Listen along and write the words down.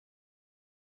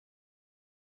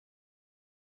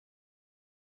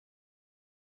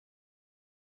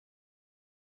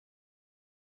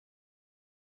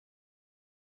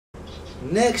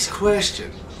Next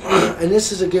question, and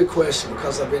this is a good question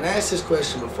because I've been asked this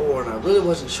question before and I really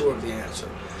wasn't sure of the answer.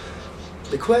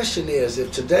 The question is,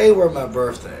 if today were my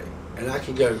birthday and I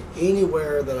could go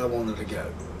anywhere that I wanted to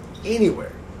go,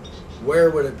 anywhere, where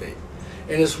would it be?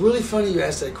 And it's really funny you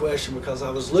asked that question because I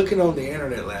was looking on the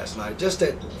internet last night, just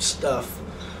at stuff,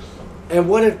 and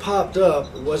what had popped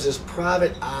up was this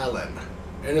private island,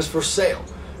 and it's for sale.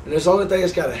 And it's the only thing,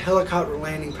 it's got a helicopter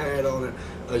landing pad on it,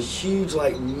 a huge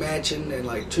like mansion and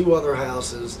like 2 other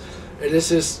houses, and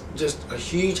this is just a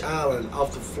huge island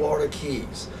off the Florida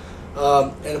Keys.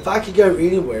 And if I could go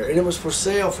anywhere, and it was for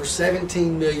sale for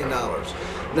 $17 million.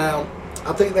 Now,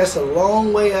 I think that's a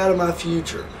long way out of my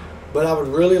future, but I would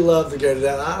really love to go to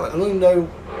that island. I don't even know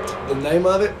the name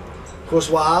of it. Of course,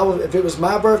 if it was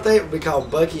my birthday, it would be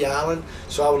called Bucky Island,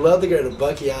 so I would love to go to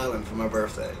Bucky Island for my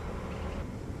birthday.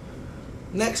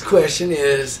 Next question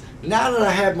is, now that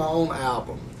I have my own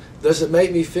album, does it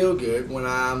make me feel good when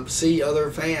I see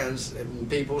other fans and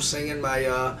people singing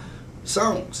my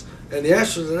songs? And the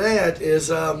answer to that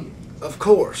is, of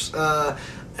course.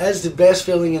 That's the best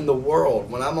feeling in the world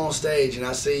when I'm on stage and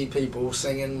I see people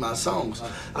singing my songs.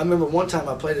 I remember one time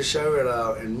I played a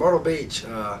show in Myrtle Beach,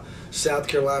 South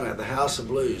Carolina, at the House of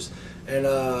Blues. And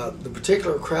the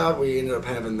particular crowd we ended up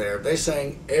having there, they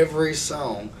sang every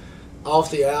song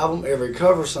off the album, every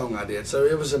cover song I did. So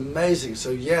it was amazing. So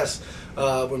yes,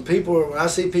 when I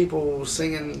see people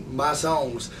singing my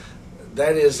songs,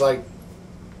 that is like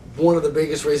one of the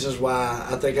biggest reasons why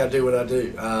I think I do what I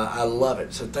do. I love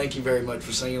it. So thank you very much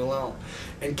for singing along.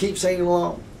 And keep singing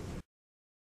along.